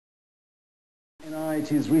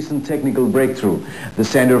NIIT's recent technical breakthrough. The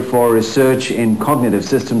Center for Research in Cognitive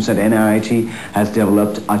Systems at NIIT has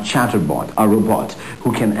developed a chatterbot, a robot,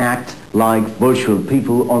 who can act like virtual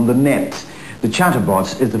people on the net. The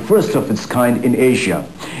chatterbot is the first of its kind in Asia.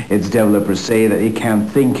 Its developers say that it can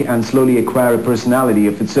think and slowly acquire a personality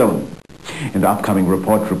of its own. In the upcoming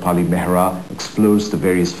report, Rupali Mehra explores the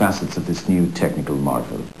various facets of this new technical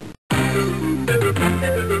marvel.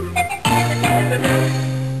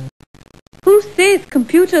 Who says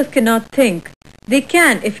computers cannot think? They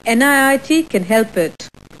can if NIIT can help it.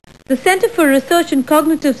 The Center for Research in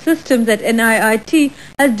Cognitive Systems at NIIT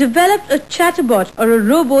has developed a chatterbot or a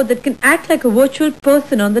robot that can act like a virtual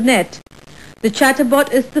person on the net. The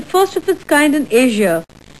chatterbot is the first of its kind in Asia.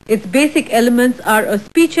 Its basic elements are a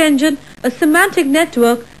speech engine, a semantic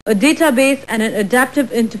network, a database and an adaptive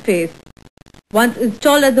interface. Once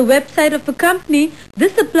installed at the website of a company,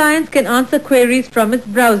 this appliance can answer queries from its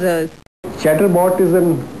browsers. Chatterbot is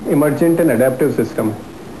an emergent and adaptive system.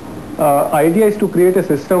 Idea is to create a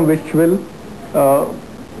system which will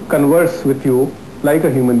converse with you like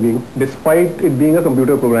a human being, despite it being a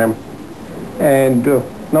computer program. And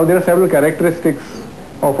now there are several characteristics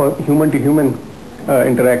of a human-to-human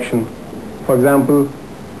interaction. For example,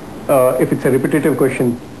 if it's a repetitive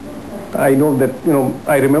question, I know that,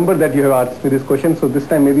 I remember that you have asked me this question, so this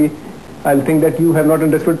time maybe I'll think that you have not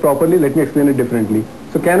understood properly, let me explain it differently.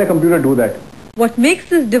 So can a computer do that? What makes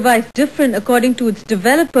this device different according to its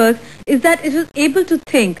developers is that it is able to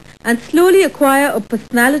think and slowly acquire a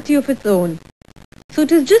personality of its own. So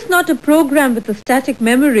it is just not a program with a static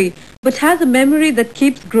memory, but has a memory that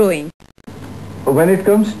keeps growing. When it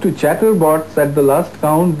comes to chatterbots, at the last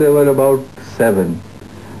count there were about 7.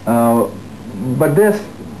 But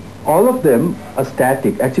all of them are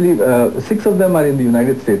static. Actually, 6 of them are in the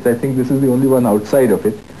United States. I think this is the only one outside of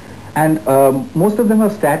it. And most of them are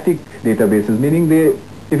static databases, meaning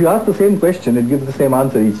if you ask the same question, it gives the same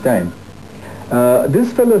answer each time.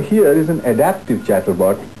 This fellow here is an adaptive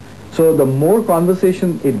chatterbot. So the more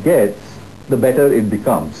conversation it gets, the better it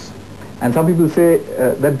becomes. And some people say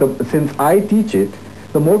that since I teach it,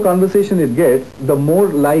 the more conversation it gets, the more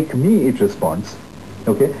like me it responds.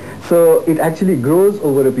 Okay, so it actually grows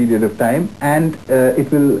over a period of time, and it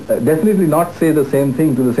will definitely not say the same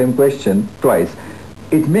thing to the same question twice.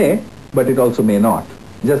 It may, but it also may not,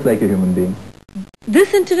 just like a human being.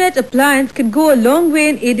 This internet appliance can go a long way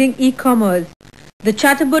in aiding e-commerce. The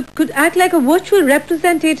chatterbot could act like a virtual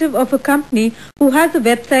representative of a company who has a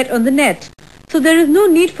website on the net. So there is no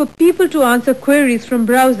need for people to answer queries from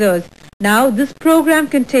browsers. Now this program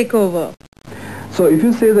can take over. So if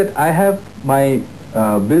you say that I have my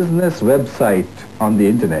business website on the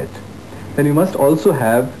internet, then you must also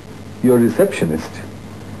have your receptionist.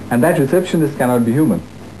 And that receptionist cannot be human.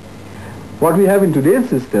 What we have in today's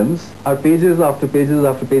systems are pages after pages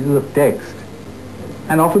after pages of text.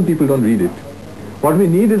 And often people don't read it. What we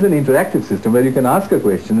need is an interactive system where you can ask a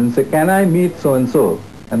question and say, can I meet so-and-so?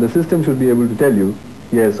 And the system should be able to tell you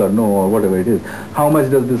yes or no or whatever it is. How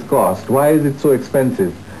much does this cost? Why is it so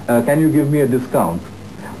expensive? Can you give me a discount?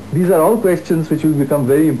 These are all questions which will become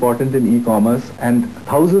very important in e-commerce, and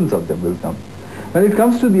thousands of them will come. When it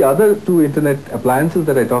comes to the other 2 internet appliances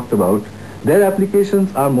that I talked about, their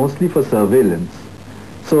applications are mostly for surveillance.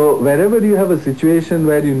 So wherever you have a situation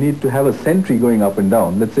where you need to have a sentry going up and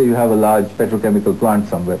down, let's say you have a large petrochemical plant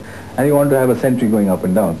somewhere and you want to have a sentry going up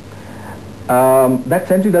and down, that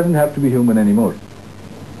sentry doesn't have to be human anymore.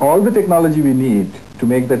 All the technology we need to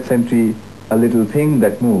make that sentry a little thing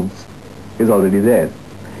that moves is already there.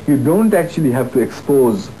 You don't actually have to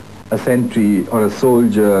expose a sentry or a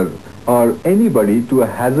soldier or anybody to a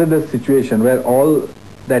hazardous situation where all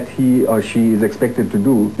that he or she is expected to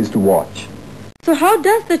do is to watch. So how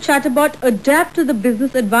does the chatterbot adapt to the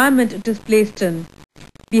business environment it is placed in?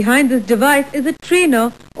 Behind this device is a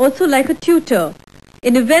trainer, also like a tutor.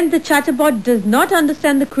 In event the chatterbot does not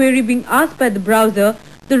understand the query being asked by the browser,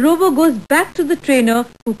 the robot goes back to the trainer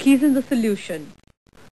who keys in the solution.